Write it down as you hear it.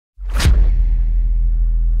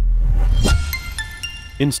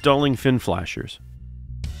Installing fin flashers.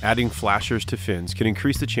 Adding flashers to fins can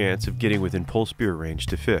increase the chance of getting within Polespear range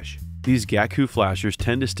to fish. These Gaku flashers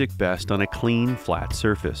tend to stick best on a clean, flat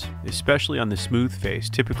surface, especially on the smooth face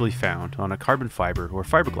typically found on a carbon fiber or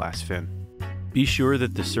fiberglass fin. Be sure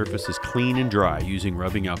that the surface is clean and dry using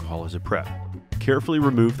rubbing alcohol as a prep. Carefully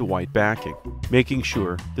remove the white backing, making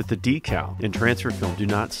sure that the decal and transfer film do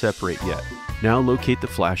not separate yet. Now locate the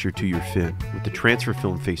flasher to your fin with the transfer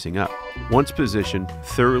film facing up. Once positioned,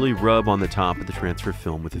 thoroughly rub on the top of the transfer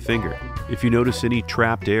film with a finger. If you notice any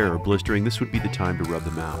trapped air or blistering, this would be the time to rub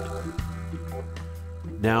them out.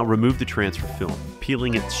 Now remove the transfer film,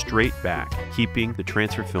 peeling it straight back, keeping the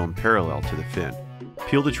transfer film parallel to the fin.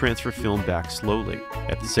 Peel the transfer film back slowly,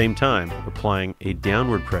 at the same time applying a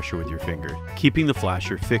downward pressure with your finger, keeping the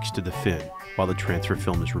flasher fixed to the fin while the transfer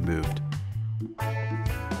film is removed.